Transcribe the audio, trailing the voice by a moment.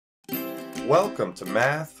Welcome to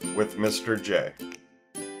Math with Mr. J.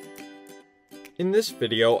 In this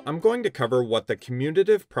video, I'm going to cover what the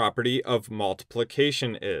commutative property of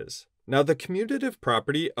multiplication is. Now, the commutative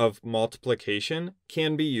property of multiplication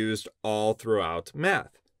can be used all throughout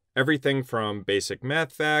math. Everything from basic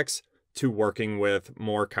math facts, to working with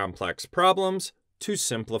more complex problems, to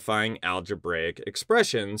simplifying algebraic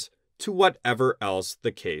expressions, to whatever else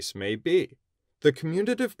the case may be. The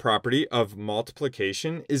commutative property of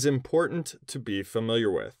multiplication is important to be familiar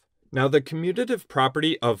with. Now, the commutative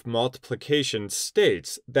property of multiplication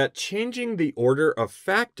states that changing the order of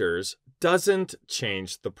factors doesn't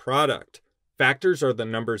change the product. Factors are the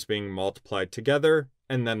numbers being multiplied together,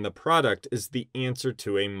 and then the product is the answer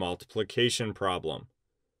to a multiplication problem.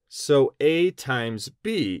 So A times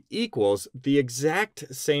B equals the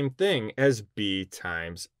exact same thing as B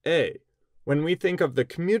times A. When we think of the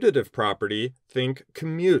commutative property, think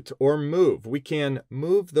commute or move. We can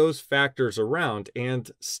move those factors around and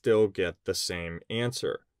still get the same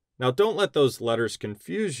answer. Now, don't let those letters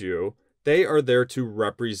confuse you. They are there to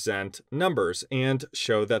represent numbers and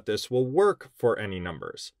show that this will work for any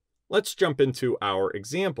numbers. Let's jump into our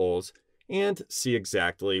examples and see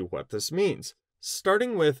exactly what this means.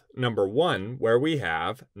 Starting with number 1, where we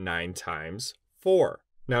have 9 times 4.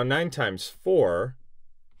 Now, 9 times 4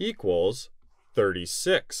 equals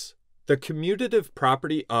 36. The commutative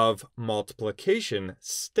property of multiplication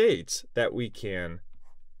states that we can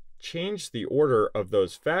change the order of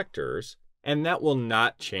those factors, and that will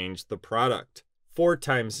not change the product. 4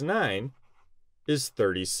 times 9 is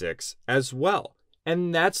 36 as well,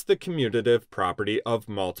 and that's the commutative property of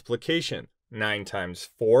multiplication. 9 times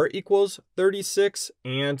 4 equals 36,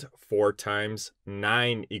 and 4 times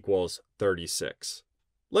 9 equals 36.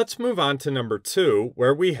 Let's move on to number 2,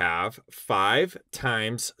 where we have 5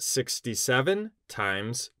 times 67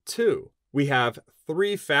 times 2. We have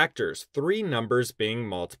 3 factors, 3 numbers being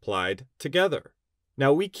multiplied together.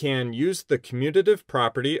 Now we can use the commutative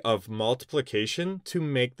property of multiplication to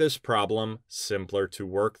make this problem simpler to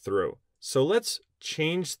work through. So let's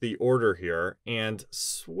change the order here and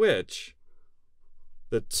switch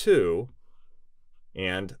the 2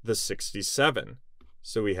 and the 67.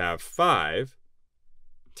 So we have 5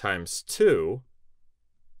 times 2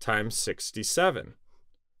 times 67.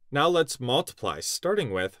 Now let's multiply,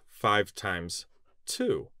 starting with 5 times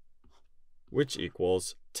 2, which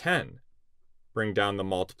equals 10. Bring down the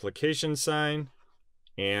multiplication sign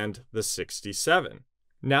and the 67.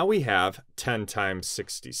 Now we have 10 times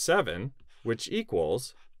 67, which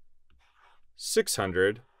equals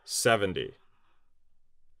 670.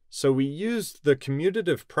 So we used the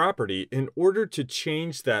commutative property in order to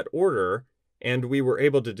change that order, and we were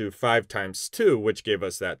able to do 5 times 2, which gave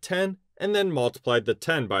us that 10, and then multiplied the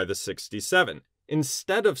 10 by the 67,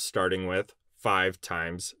 instead of starting with 5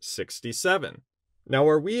 times 67. Now,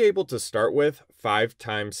 are we able to start with 5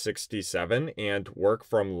 times 67 and work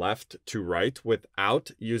from left to right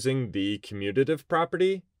without using the commutative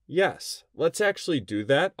property? Yes. Let's actually do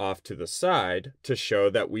that off to the side to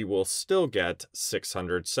show that we will still get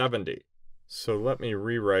 670. So let me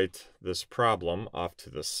rewrite this problem off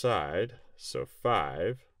to the side. So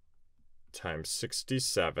 5 times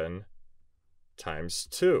 67 times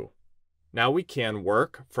 2. Now we can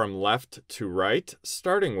work from left to right,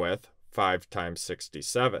 starting with 5 times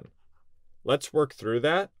 67. Let's work through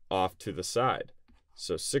that off to the side.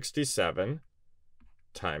 So 67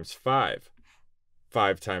 times 5.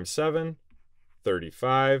 5 times 7,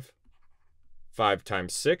 35. 5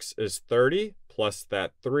 times 6 is 30, plus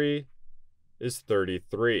that 3 is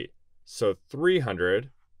 33. So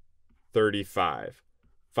 335.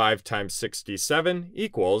 5 times 67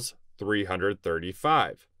 equals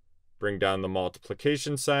 335. Bring down the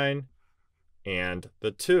multiplication sign and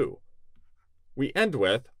the 2. We end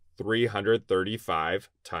with 335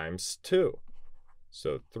 times 2.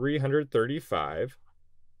 So 335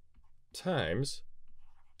 times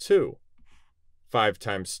 2. 5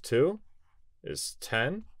 times 2 is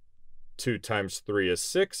 10. 2 times 3 is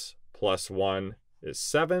 6, plus 1 is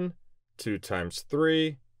 7. 2 times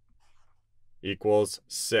 3 equals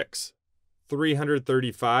 6.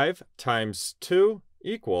 335 times 2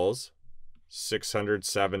 equals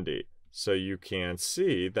 670. So you can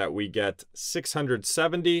see that we get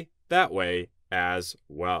 670 that way as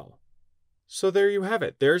well. So there you have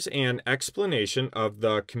it. There's an explanation of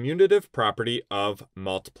the commutative property of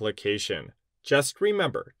multiplication. Just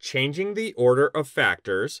remember, changing the order of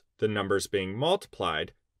factors, the numbers being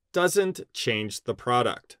multiplied, doesn't change the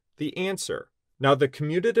product, the answer. Now, the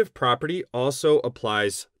commutative property also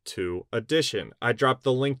applies to addition. I dropped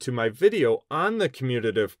the link to my video on the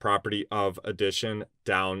commutative property of addition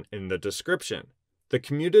down in the description. The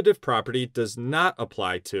commutative property does not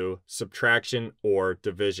apply to subtraction or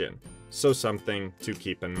division, so something to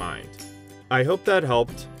keep in mind. I hope that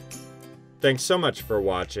helped. Thanks so much for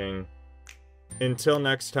watching. Until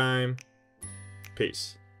next time,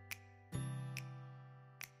 peace.